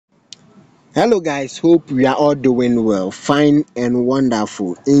Hello guys, hope we are all doing well, fine and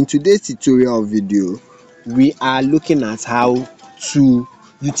wonderful. In today's tutorial video, we are looking at how to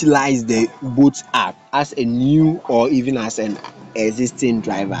utilize the boat app as a new or even as an existing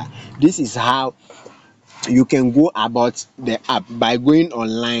driver. This is how you can go about the app by going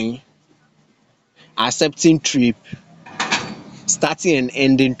online, accepting trip, starting and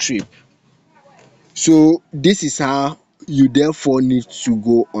ending trip. So this is how you therefore need to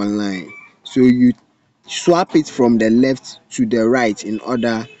go online. So you swap it from the left to the right in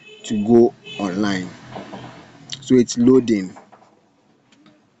order to go online. So it's loading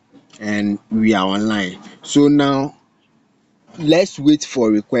and we are online. So now let's wait for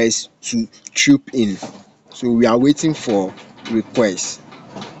request to troop in. So we are waiting for request.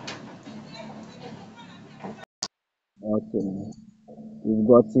 Okay, we've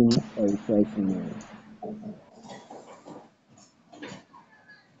gotten a request now.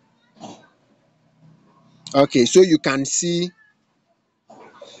 Okay, so you can see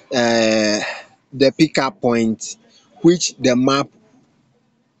the pickup point which the map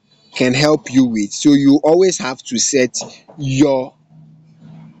can help you with. So you always have to set your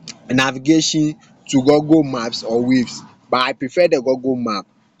navigation to Google Maps or Waves, but I prefer the Google Map.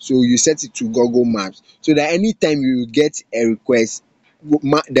 So you set it to Google Maps so that anytime you get a request,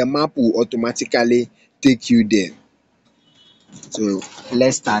 the map will automatically take you there. So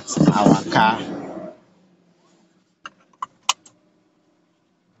let's start our car.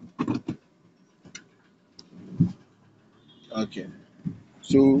 Okay,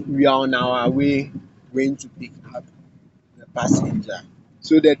 so we are on our way going to pick up the passenger.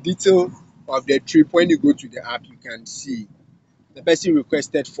 So the detail of the trip, when you go to the app, you can see the person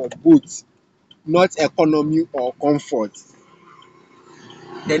requested for both, not economy or comfort,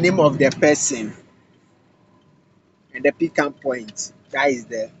 the name of the person and the pickup point, that is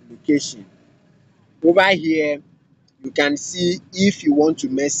the location. Over here you can see if you want to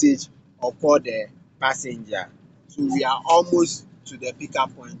message or call the passenger. So we are almost to the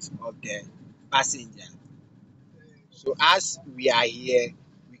pickup point of the passenger. So as we are here,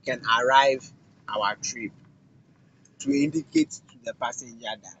 we can arrive our trip to indicate to the passenger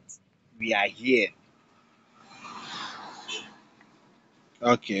that we are here.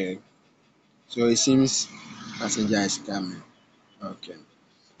 Okay, so it seems passenger is coming. Okay,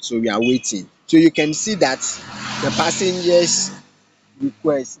 so we are waiting. So you can see that the passengers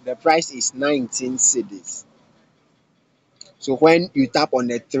request, the price is 19 cedis. So when you tap on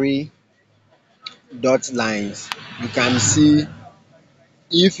the three dot lines, you can see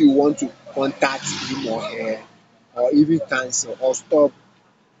if you want to contact him or her, or even cancel or stop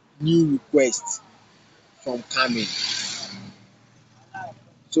new requests from coming.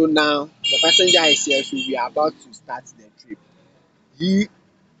 So now the passenger is here, so we are about to start the trip. He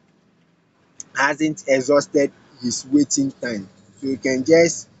hasn't exhausted his waiting time, so you can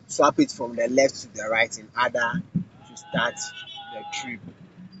just swap it from the left to the right in order to start the trip.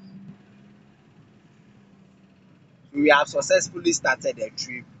 So we have successfully started the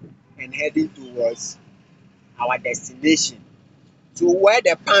trip and heading towards our destination. So where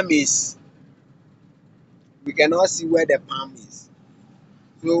the palm is, we cannot see where the palm is.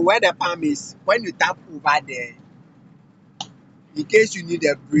 So where the palm is, when you tap over there, in case you need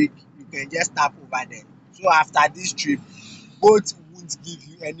a break, you can just tap over there. So after this trip, both won't give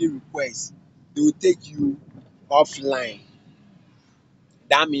you any request. They will take you offline.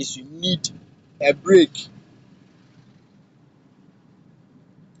 That means you need a break.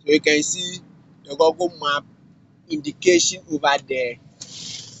 So you can see the Google map indication over there,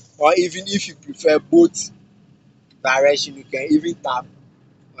 or even if you prefer both direction, you can even tap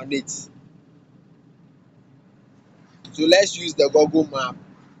on it. So let's use the Google map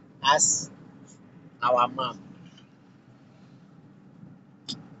as our map.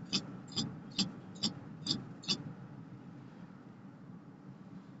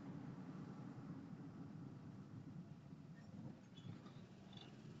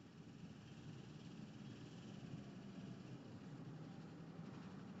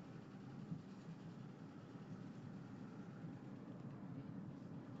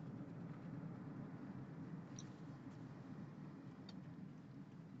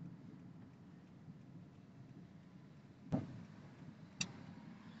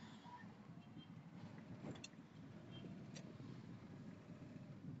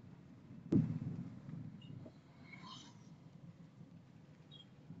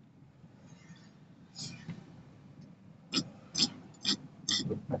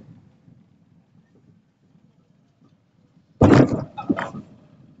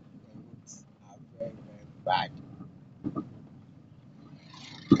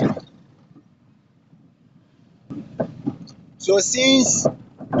 So since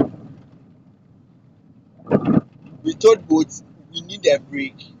we told both we need a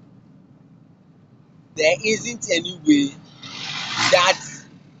break, there isn't any way that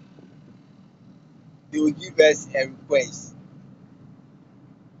they will give us a request.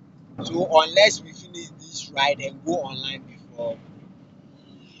 So unless we finish this ride and go online before,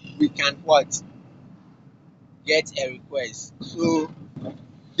 we can what? Get a request. So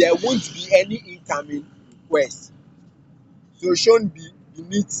there won't be any incoming request. So shown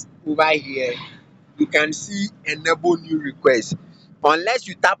beneath over here, you can see enable new request. Unless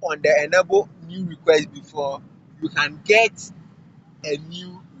you tap on the enable new request before, you can get a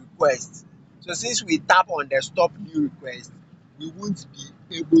new request. So since we tap on the stop new request, we won't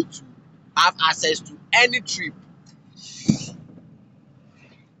be able to have access to any trip.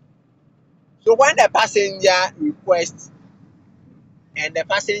 So when the passenger requests and the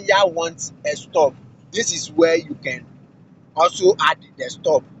passenger wants a stop, this is where you can also add the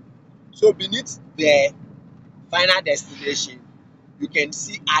stop. So beneath the final destination, you can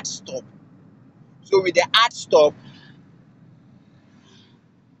see add stop. So with the add stop,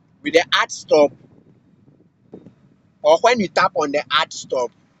 or when you tap on the add stop,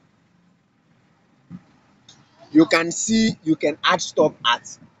 you can see you can add stop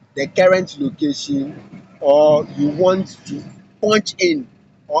at the current location, or you want to punch in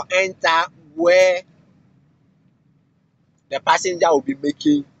or enter where the passenger will be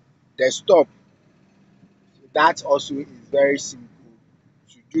making the stop. So that also is very simple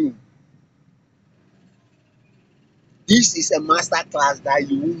to do. This is a master class that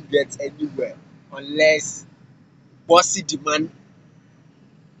you won't get anywhere unless Bossy Deman.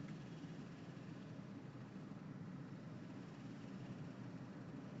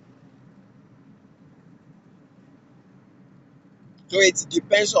 So it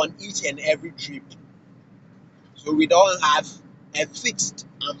depends on each and every trip. So we don't have a fixed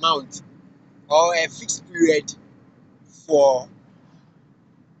amount or a fixed period for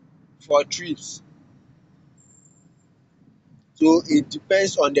trips. So it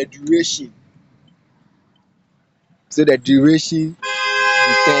depends on the duration. So the duration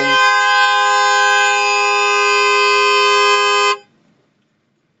depends.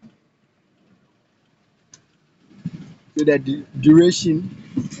 So the duration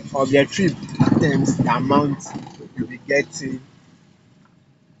of the trip determines the amount you'll be getting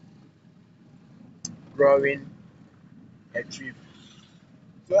during a trip.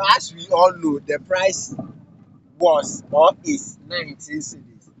 So as we all know, the price was or is 19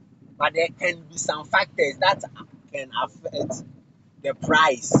 cedis, but there can be some factors that can affect the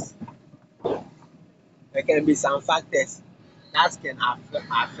price. There can be some factors that can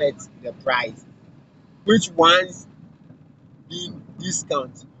affect the price, which ones being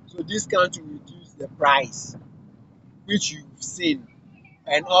discount. So discount will reduce the price, which you've seen.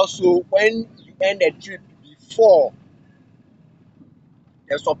 And also when you end the trip before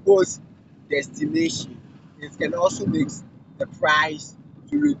the supposed destination, it can also make the price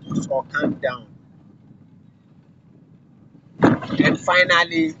to reduce or come down. And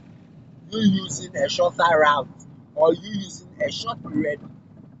finally, you using a shorter route or you using a short period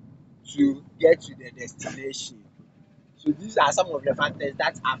to get to the destination. So these are some of the factors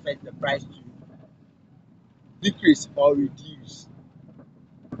that affect the price to decrease or reduce.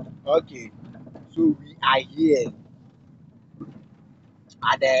 Okay, so we are here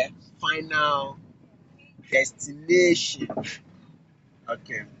at the final destination.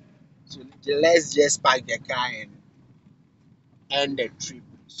 Okay, so let's just park the car and end the trip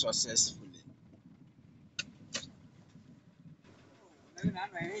successfully.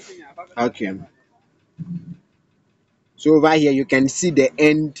 Okay, so over here you can see the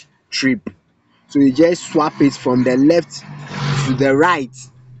end trip. So you just swap it from the left to the right.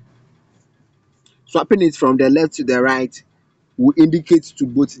 Swapping it from the left to the right will indicate to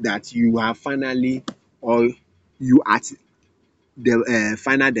both that you are finally, or you at the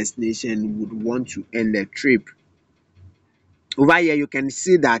final destination would want to end the trip. Over here you can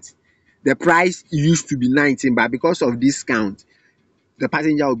see that the price used to be 19, but because of discount the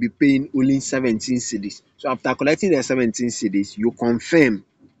passenger will be paying only 17 cedis. So after collecting the 17 cedis, you confirm.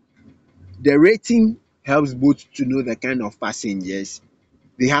 The rating helps both to know the kind of passengers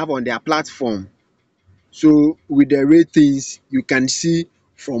they have on their platform. So with the ratings, you can see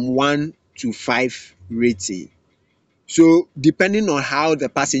from 1 to 5 rating. So depending on how the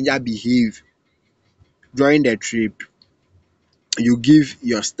passenger behave during the trip, you give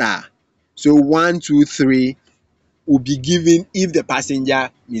your star. So 1, 2, 3 will be given if the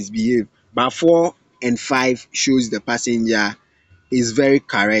passenger misbehave, but 4 and 5 shows the passenger is very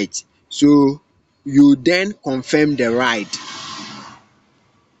correct. So you then confirm the ride.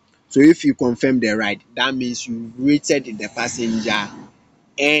 So if you confirm the ride, that means you rated the passenger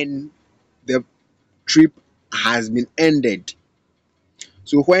and the trip has been ended.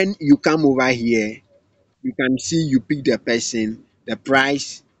 So when you come over here, you can see you pick the person, the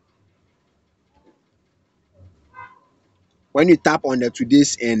price. When you tap on the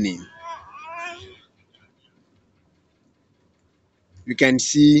today's earning, you can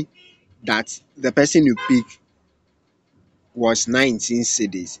see that the person you pick was 19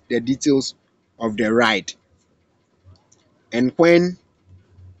 cedis, the details of the ride. And when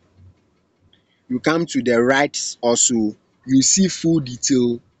you come to the rides also, you see full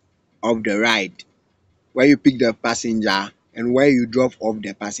detail of the ride, where you pick the passenger and where you drop off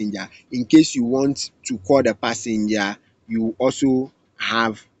the passenger. In case you want to call the passenger, you also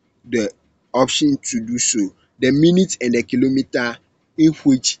have the option to do so. The minute and the kilometer in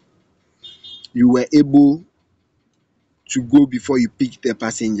which you were able to go before you pick the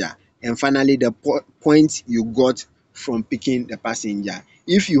passenger, and finally the points you got from picking the passenger.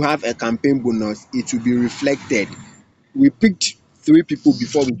 If you have a campaign bonus, it will be reflected. We picked 3 people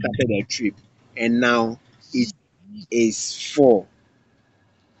before we started the trip, and now it is 4.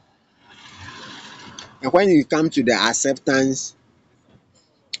 And when you come to the acceptance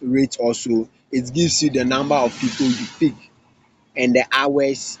rate also, it gives you the number of people you pick and the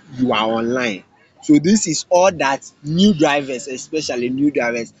hours you are online. So this is all that new drivers, especially new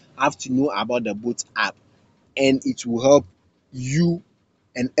drivers, have to know about the boat app, and it will help you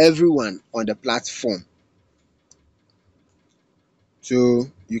and everyone on the platform. So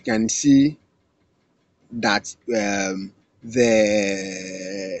you can see that the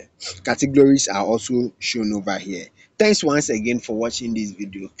categories are also shown over here. Thanks once again for watching this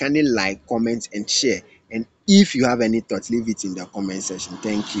video. Kindly like, comment and share, and if you have any thoughts, leave it in the comment section.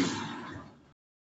 Thank you.